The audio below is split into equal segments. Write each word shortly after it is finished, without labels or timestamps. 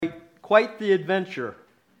quite the adventure.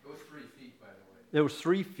 It was 3 feet, by the way. It was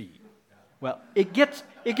 3 feet. Well, it gets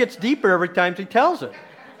deeper every time he tells it.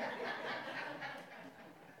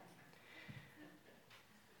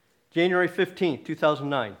 January 15th,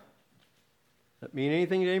 2009. Does that mean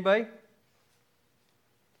anything to anybody?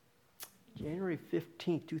 January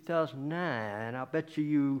 15th, 2009. I'll bet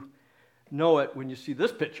you know it when you see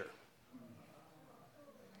this picture.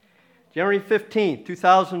 January 15th,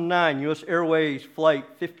 2009, U.S. Airways Flight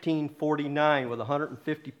 1549 with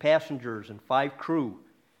 150 passengers and 5 crew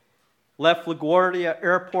left LaGuardia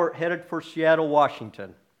Airport headed for Seattle,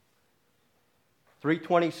 Washington.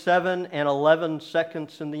 3:27 and 11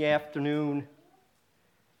 seconds in the afternoon,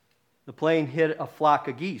 the plane hit a flock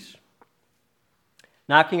of geese,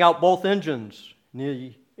 knocking out both engines.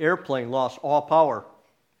 The airplane lost all power.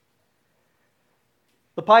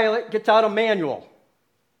 The pilot gets out a manual,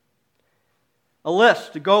 a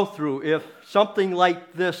list to go through. If something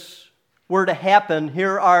like this were to happen,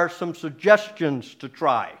 here are some suggestions to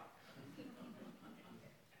try.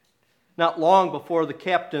 Not long before the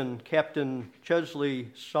Captain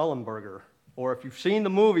Chesley Sullenberger, or if you've seen the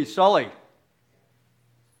movie Sully,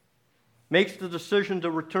 makes the decision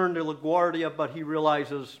to return to LaGuardia, but he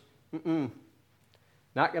realizes,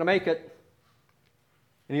 not going to make it.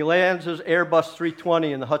 And he lands his Airbus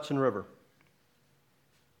 320 in the Hudson River.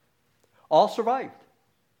 All survived.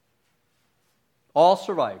 All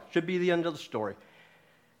survived. Should be the end of the story.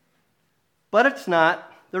 But it's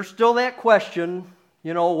not. There's still that question,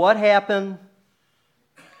 what happened?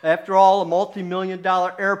 After all, a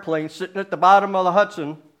multi-million-dollar airplane sitting at the bottom of the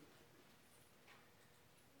Hudson.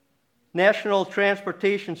 National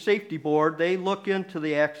Transportation Safety Board, they look into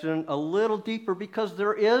the accident a little deeper because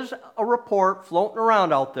there is a report floating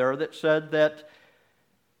around out there that said that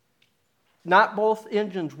not both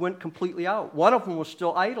engines went completely out. One of them was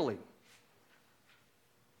still idling.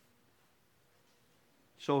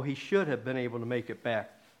 So he should have been able to make it back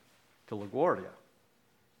to LaGuardia.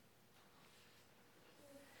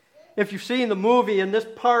 If you've seen the movie, in this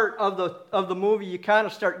part of the movie, you kind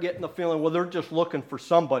of start getting the feeling, well, they're just looking for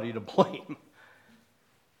somebody to blame.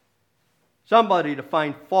 Somebody to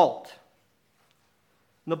find fault.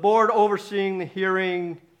 And the board overseeing the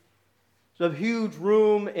hearing, it's a huge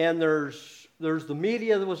room, and there's the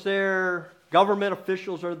media that was there, government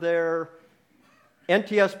officials are there,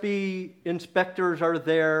 NTSB inspectors are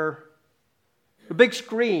there. A big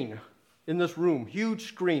screen in this room, huge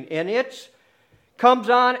screen, and it's comes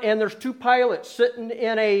on, and there's 2 pilots sitting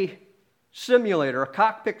in a simulator, a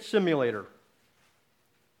cockpit simulator.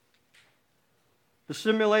 The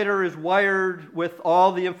simulator is wired with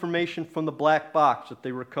all the information from the black box that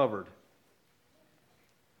they recovered.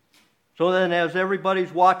 So then as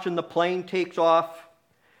everybody's watching, the plane takes off.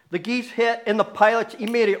 The geese hit, and the pilots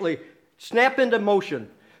immediately snap into motion,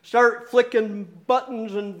 start flicking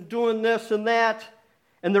buttons and doing this and that,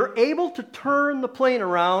 and they're able to turn the plane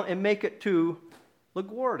around and make it to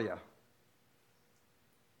LaGuardia.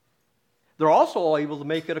 They're also able to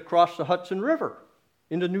make it across the Hudson River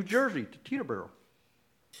into New Jersey to Teterboro.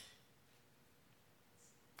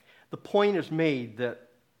 The point is made that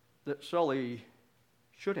Sully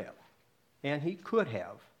should have, and he could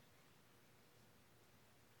have,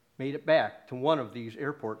 made it back to one of these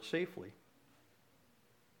airports safely.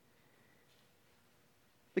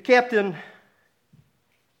 The captain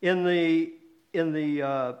in the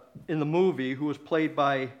movie, who was played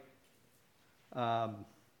by Tom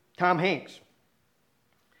Hanks,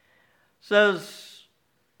 says,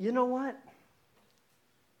 you know what?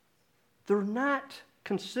 They're not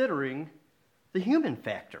considering the human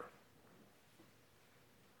factor.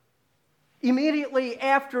 Immediately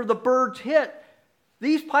after the birds hit,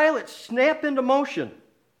 these pilots snap into motion.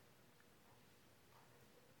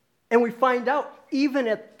 And we find out, even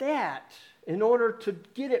at that, in order to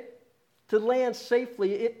get it to land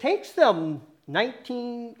safely, it takes them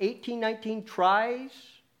 19 tries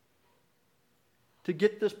to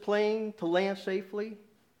get this plane to land safely.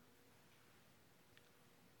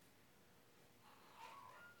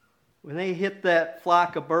 When they hit that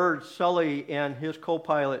flock of birds, Sully and his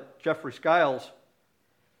co-pilot, Jeffrey Skiles,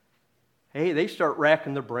 they start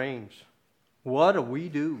racking their brains. What do we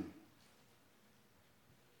do?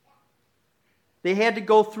 They had to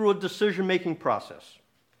go through a decision-making process.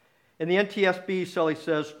 And the NTSB, Sully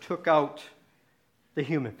says, took out the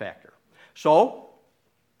human factor. So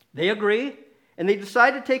they agree, and they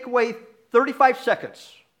decide to take away 35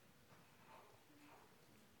 seconds.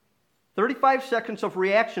 35 seconds of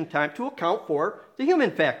reaction time to account for the human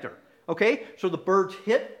factor. Okay, so the birds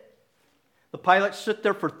hit, the pilots sit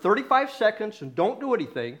there for 35 seconds and don't do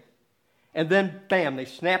anything, and then, bam, they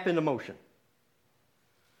snap into motion.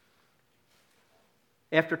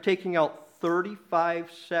 after taking out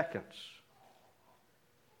 35 seconds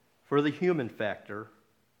for the human factor,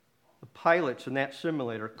 the pilots in that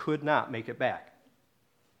simulator could not make it back.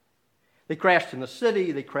 They crashed in the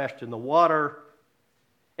city, they crashed in the water.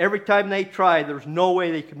 Every time they tried, there was no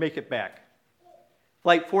way they could make it back.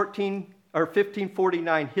 Flight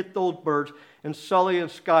 1549 hit those birds, and Sully and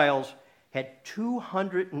Skiles had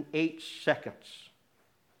 208 seconds.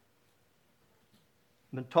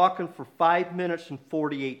 I've been talking for 5 minutes and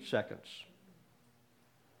 48 seconds.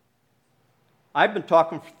 I've been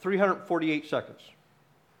talking for 348 seconds.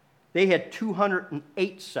 They had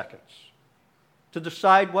 208 seconds to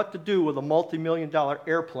decide what to do with a multi-million-dollar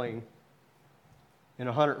airplane and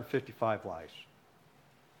 155 lives.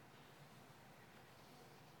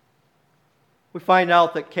 We find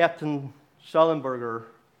out that Captain Sullenberger,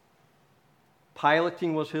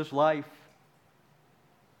 piloting was his life.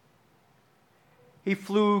 He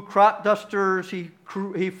flew crop dusters, he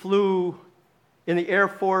flew in the Air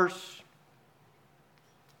Force,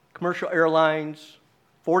 commercial airlines,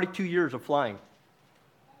 42 years of flying.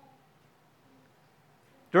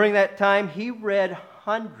 During that time, he read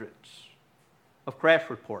hundreds of crash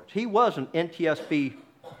reports. He was an NTSB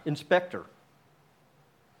inspector.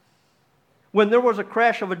 When there was a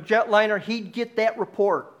crash of a jetliner, he'd get that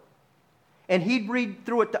report. And he'd read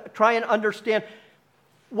through it to try and understand,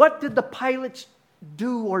 what did the pilots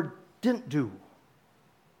do or didn't do?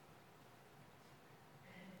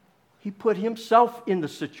 He put himself in the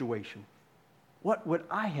situation. What would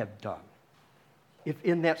I have done if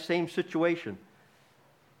in that same situation?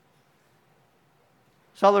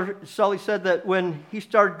 Sully said that when he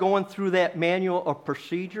started going through that manual of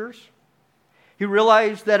procedures, he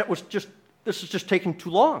realized that this is just taking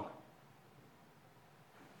too long.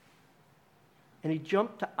 And he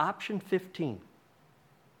jumped to option 15.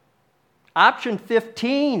 Option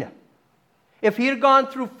 15. If he had gone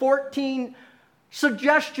through 14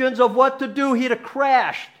 suggestions of what to do, he'd have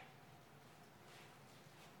crashed.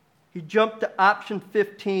 He jumped to option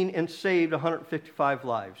 15 and saved 155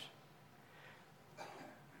 lives.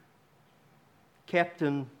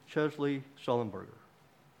 Captain Chesley Sullenberger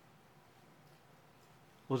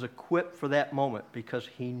was equipped for that moment because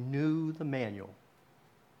he knew the manual.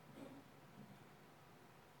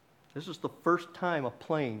 This is the first time a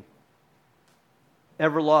plane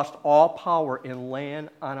ever lost all power in land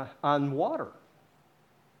on water.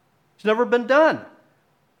 It's never been done.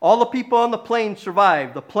 All the people on the plane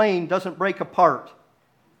survived. The plane doesn't break apart.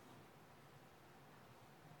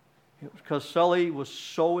 It was because Sully was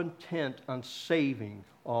so intent on saving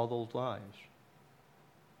all those lives.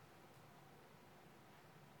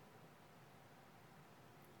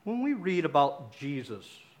 When we read about Jesus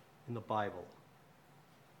in the Bible,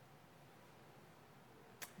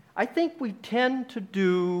 I think we tend to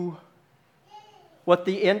do what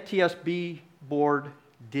the NTSB board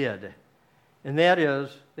did, and that is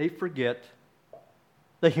they forget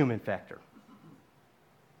the human factor.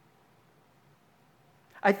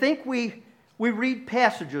 I think we read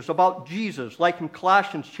passages about Jesus, like in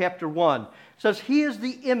Colossians chapter 1. It says, He is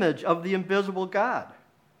the image of the invisible God,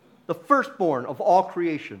 the firstborn of all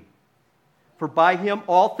creation. For by Him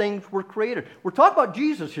all things were created. We're talking about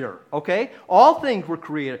Jesus here, okay? All things were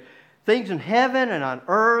created. Things in heaven and on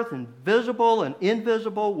earth, and visible and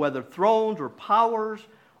invisible, whether thrones or powers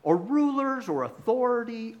or rulers or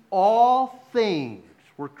authority, all things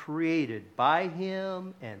were created by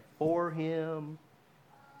Him and for Him.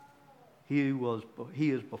 He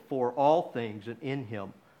is before all things, and in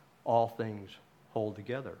Him all things hold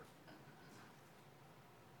together.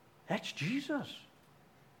 That's Jesus.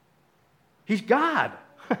 He's God.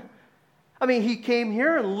 I mean, He came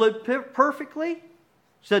here and lived perfectly,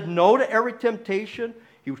 said no to every temptation.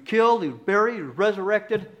 He was killed, He was buried, He was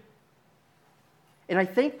resurrected. And I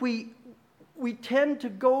think we tend to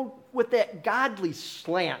go with that godly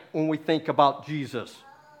slant when we think about Jesus.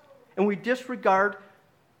 And we disregard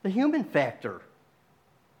the human factor.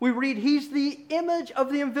 We read He's the image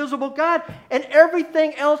of the invisible God, and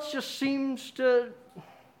everything else just seems to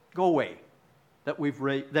go away that we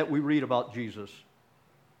read about Jesus.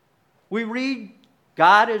 We read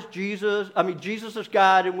God as Jesus, Jesus is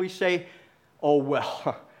God, and we say, oh,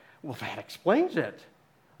 well, that explains it.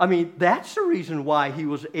 I mean, that's the reason why He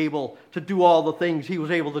was able to do all the things He was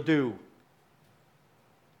able to do.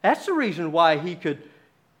 That's the reason why He could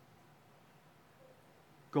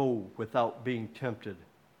go without being tempted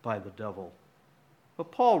by the devil.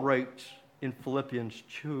 But Paul writes in Philippians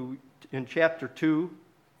 2, in chapter 2,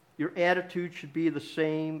 your attitude should be the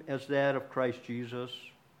same as that of Christ Jesus,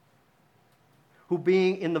 who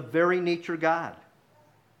being in the very nature God,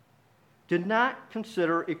 did not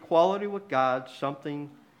consider equality with God something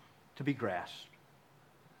to be grasped,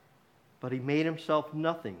 but he made himself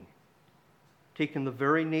nothing, taking the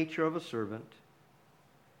very nature of a servant,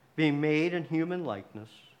 being made in human likeness,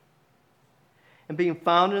 and being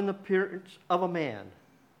found in the appearance of a man,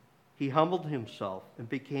 he humbled himself and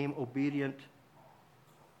became obedient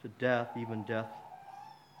to death, even death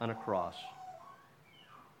on a cross.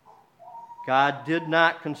 God did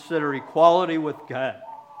not consider equality with God.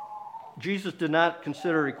 Jesus did not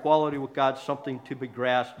consider equality with God something to be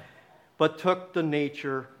grasped, but took the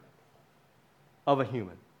nature of a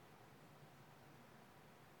human.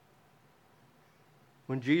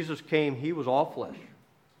 When Jesus came, he was all flesh.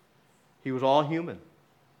 He was all human.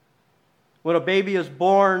 When a baby is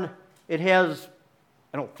born, it has,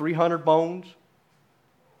 300 bones.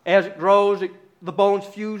 As it grows, the bones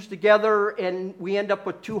fuse together, and we end up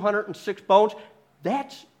with 206 bones.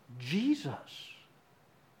 That's Jesus.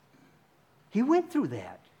 He went through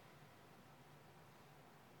that.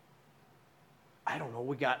 I don't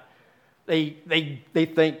know, they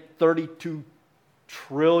think 32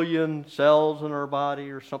 trillion cells in our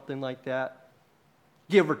body or something like that.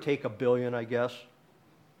 Give or take a billion, I guess.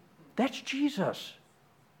 That's Jesus.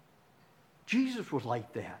 Jesus was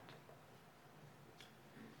like that.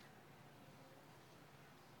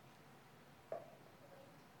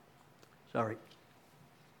 Sorry.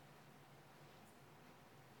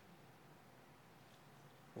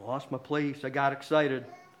 Lost my place. I got excited.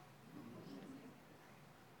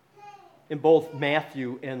 In both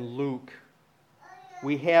Matthew and Luke,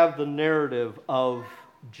 we have the narrative of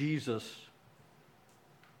Jesus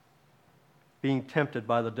being tempted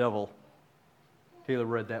by the devil. Taylor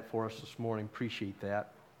read that for us this morning. Appreciate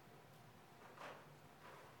that.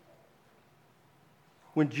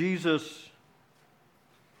 When Jesus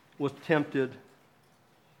was tempted,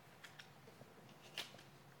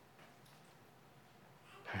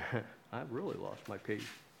 I really lost my page.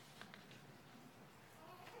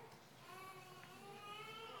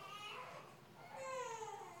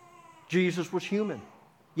 Jesus was human.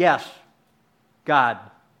 Yes, God.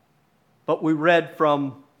 But we read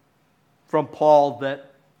from Paul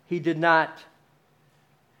that he did not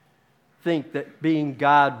think that being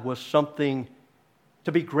God was something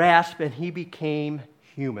to be grasped, and he became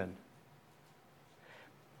human.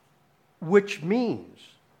 Which means,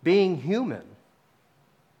 being human,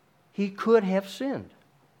 he could have sinned.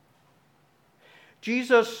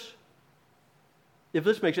 Jesus, if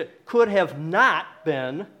this makes it, could have not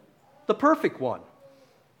been the perfect one.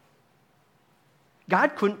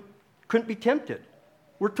 God couldn't be tempted.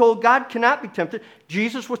 We're told God cannot be tempted.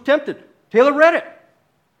 Jesus was tempted. Taylor read it.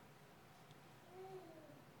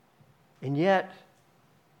 And yet,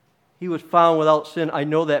 he was found without sin. I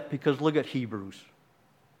know that because look at Hebrews.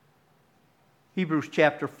 Hebrews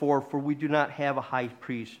chapter 4, for we do not have a high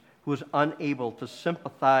priest who is unable to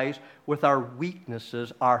sympathize with our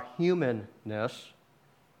weaknesses, our humanness,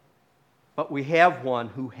 but we have one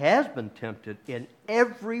who has been tempted in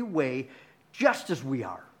every way, just as we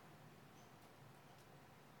are.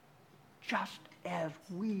 Just as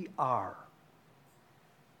we are.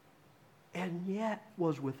 And yet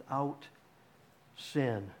was without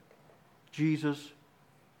sin. Jesus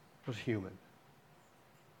was human.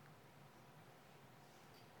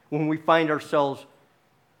 When we find ourselves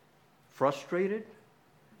frustrated,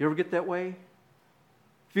 you ever get that way?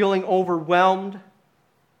 Feeling overwhelmed?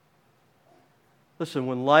 Listen,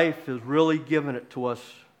 when life is really giving it to us,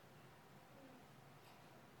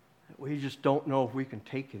 we just don't know if we can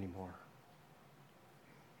take anymore.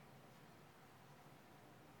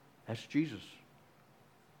 That's Jesus.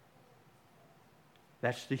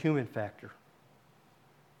 That's the human factor.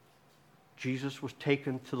 Jesus was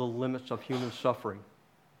taken to the limits of human suffering.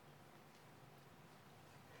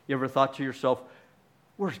 You ever thought to yourself,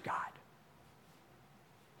 where's God?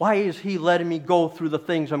 Why is he letting me go through the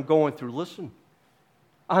things I'm going through? Listen,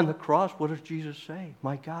 on the cross, what does Jesus say?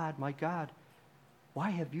 My God, why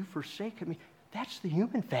have you forsaken me? That's the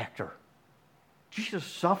human factor. Jesus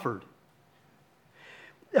suffered.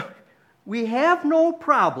 We have no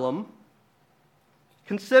problem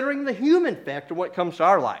considering the human factor when it comes to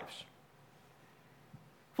our lives.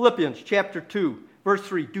 Philippians chapter 2, verse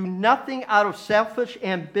 3, do nothing out of selfish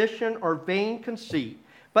ambition or vain conceit,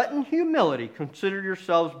 but in humility consider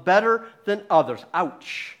yourselves better than others.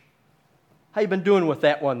 Ouch. How you been doing with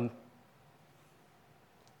that one?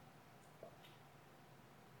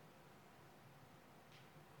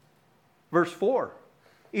 Verse 4,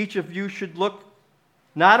 each of you should look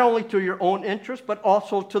not only to your own interest, but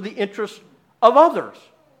also to the interests of others.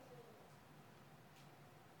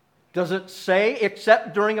 Does it say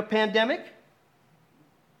except during a pandemic?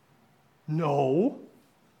 No.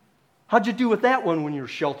 How'd you do with that one when you're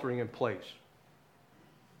sheltering in place?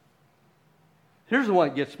 Here's the one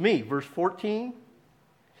that gets me. Verse 14.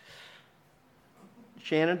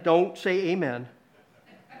 Shannon, don't say amen.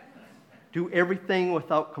 Do everything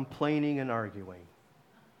without complaining and arguing.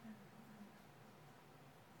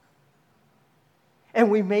 And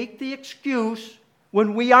we make the excuse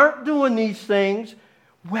when we aren't doing these things,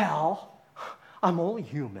 well, I'm only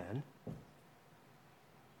human.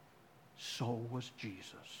 So was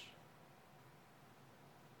Jesus.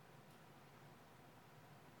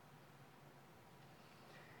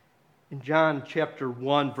 In John chapter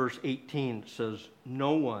 1, verse 18, it says,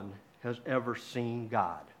 no one has ever seen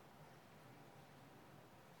God.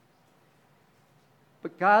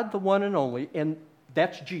 But God, the one and only, and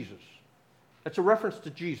that's Jesus. That's a reference to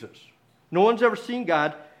Jesus. No one's ever seen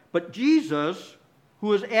God, but Jesus,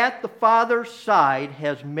 who is at the Father's side,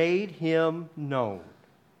 has made him known.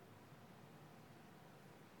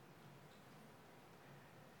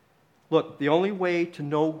 Look, the only way to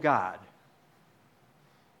know God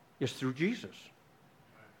is through Jesus.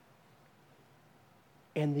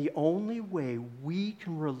 And the only way we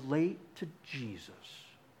can relate to Jesus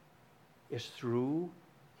is through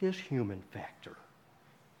his human factor.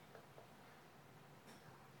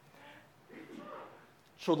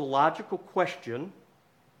 So the logical question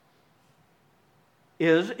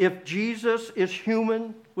is, if Jesus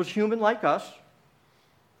was human like us,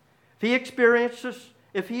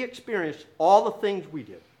 if he experienced all the things we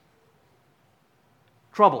did,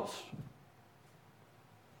 troubles,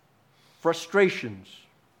 frustrations,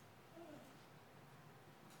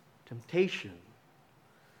 temptation,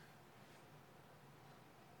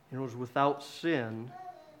 and was without sin,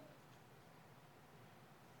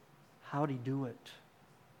 how'd he do it?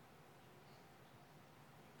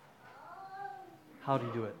 How'd he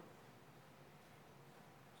do it?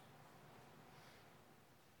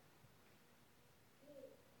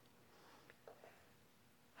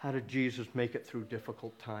 How did Jesus make it through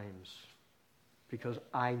difficult times? Because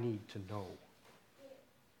I need to know.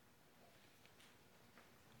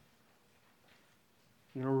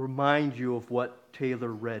 I'm going to remind you of what Taylor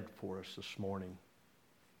read for us this morning.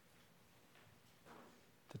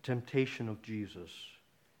 The temptation of Jesus.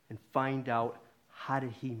 And find out, how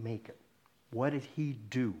did he make it? What did he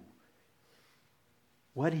do?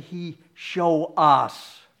 What did he show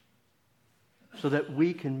us so that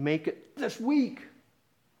we can make it this week?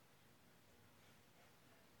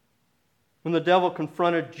 When the devil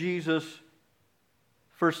confronted Jesus,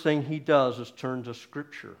 first thing he does is turn to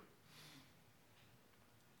Scripture.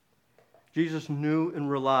 Jesus knew and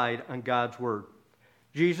relied on God's Word.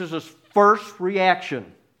 Jesus' first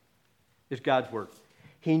reaction is God's Word.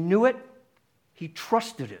 He knew it. He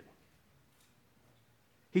trusted it.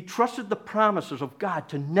 He trusted the promises of God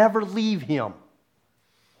to never leave him.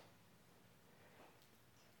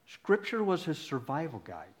 Scripture was his survival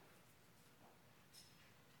guide.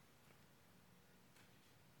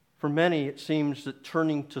 For many, it seems that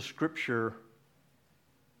turning to Scripture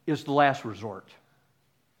is the last resort.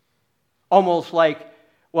 Almost like,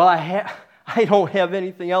 well, I don't have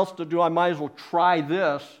anything else to do. I might as well try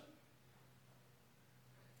this.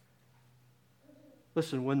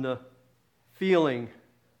 Listen, when the feeling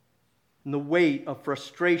and the weight of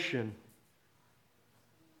frustration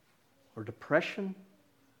or depression,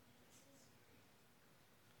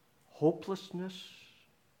 hopelessness,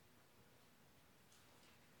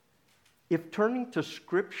 if turning to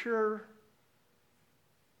Scripture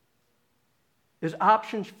is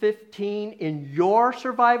option 15 in your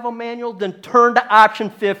survival manual, then turn to option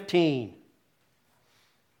 15.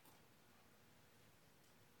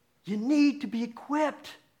 You need to be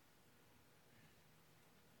equipped.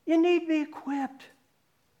 You need to be equipped.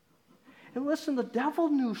 And listen, the devil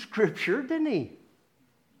knew Scripture, didn't he?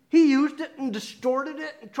 He used it and distorted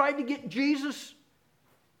it and tried to get Jesus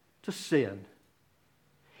to sin.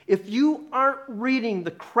 If you aren't reading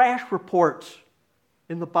the crash reports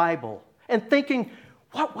in the Bible and thinking,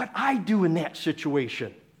 what would I do in that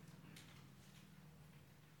situation?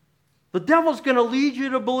 The devil's going to lead you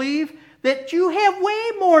to believe that you have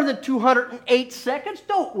way more than 208 seconds.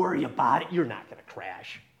 Don't worry about it. You're not going to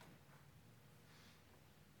crash.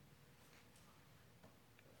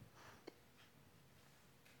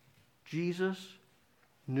 Jesus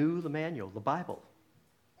knew the manual, the Bible,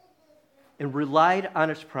 and relied on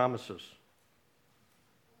its promises.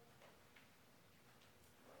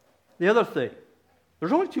 The other thing,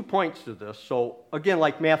 there's only 2 points to this, so again,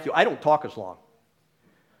 like Matthew, I don't talk as long.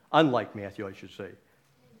 Unlike Matthew, I should say.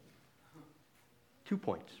 2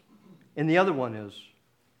 points. And the other one is,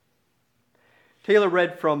 Taylor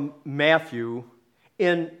read from Matthew,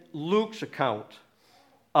 In Luke's account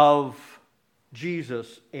of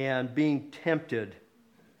Jesus and being tempted,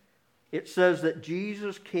 it says that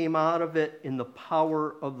Jesus came out of it in the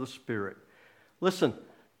power of the Spirit. Listen,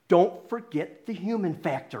 don't forget the human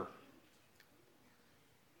factor.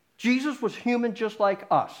 Jesus was human just like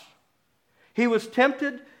us. He was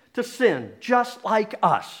tempted to sin just like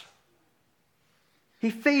us. He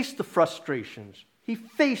faced the frustrations. He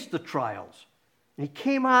faced the trials. And he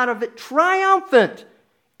came out of it triumphant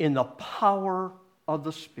in the power of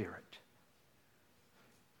the Spirit.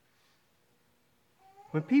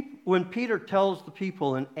 When Peter tells the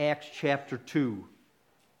people in Acts chapter 2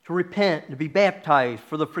 to repent, to be baptized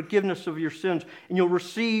for the forgiveness of your sins, and you'll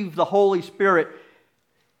receive the Holy Spirit,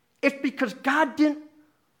 it's because God didn't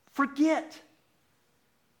forget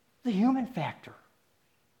the human factor.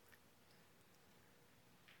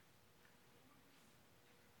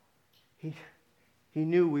 He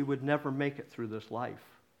knew we would never make it through this life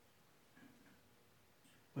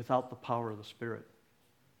without the power of the Spirit.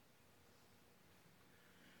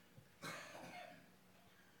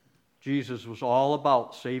 Jesus was all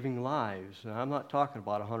about saving lives, and I'm not talking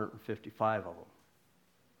about 155 of them.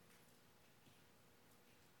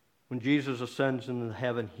 When Jesus ascends into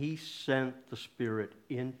heaven, he sent the Spirit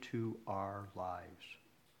into our lives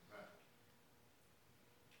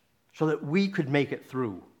so that we could make it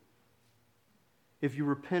through. If you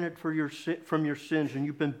repented from your sins and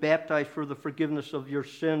you've been baptized for the forgiveness of your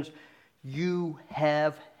sins, you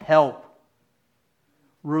have help.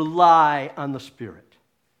 Rely on the Spirit.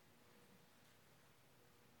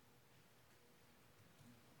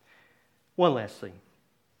 One last thing.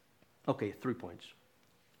 Okay, 3 points.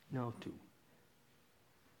 No, 2.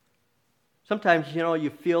 Sometimes, you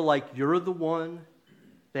feel like you're the one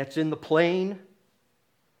that's in the plane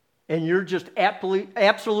and you're just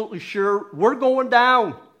absolutely sure we're going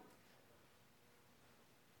down.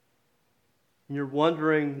 And you're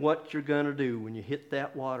wondering what you're going to do when you hit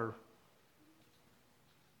that water.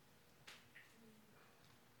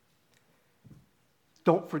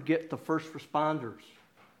 Don't forget the first responders.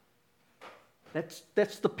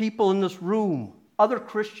 That's the people in this room, other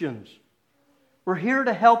Christians. We're here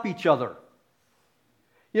to help each other.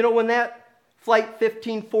 When that Flight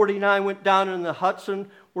 1549 went down in the Hudson,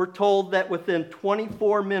 we're told that within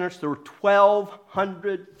 24 minutes there were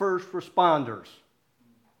 1,200 first responders.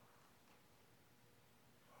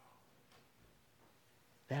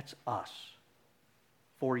 That's us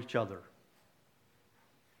for each other.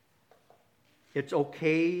 It's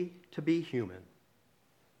okay to be human.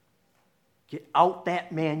 Get out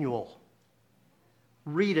that manual.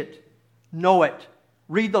 Read it. Know it.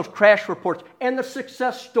 Read those crash reports and the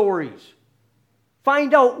success stories.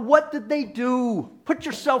 Find out, what did they do? Put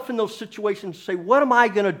yourself in those situations and say, what am I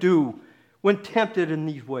going to do when tempted in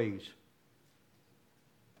these ways?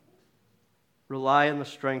 Rely on the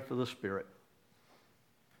strength of the Spirit.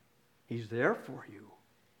 He's there for you.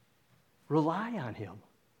 Rely on him.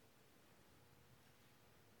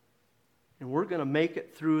 And we're going to make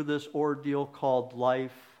it through this ordeal called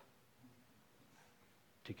life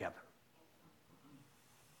together.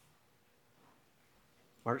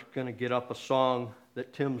 Mark's going to get up a song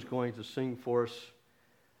that Tim's going to sing for us,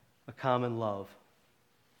 A Common Love.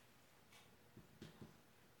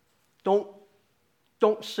 Don't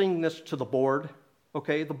sing this to the board,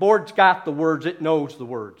 okay? The board's got the words. It knows the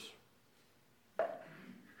words.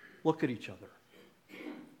 Look at each other.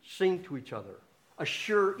 Sing to each other.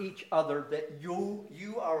 Assure each other that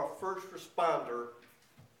you are a first responder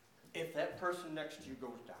if that person next to you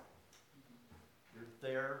goes down. You're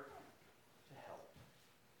there to help.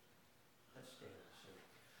 Let's stand and sing.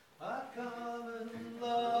 A common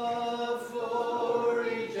love for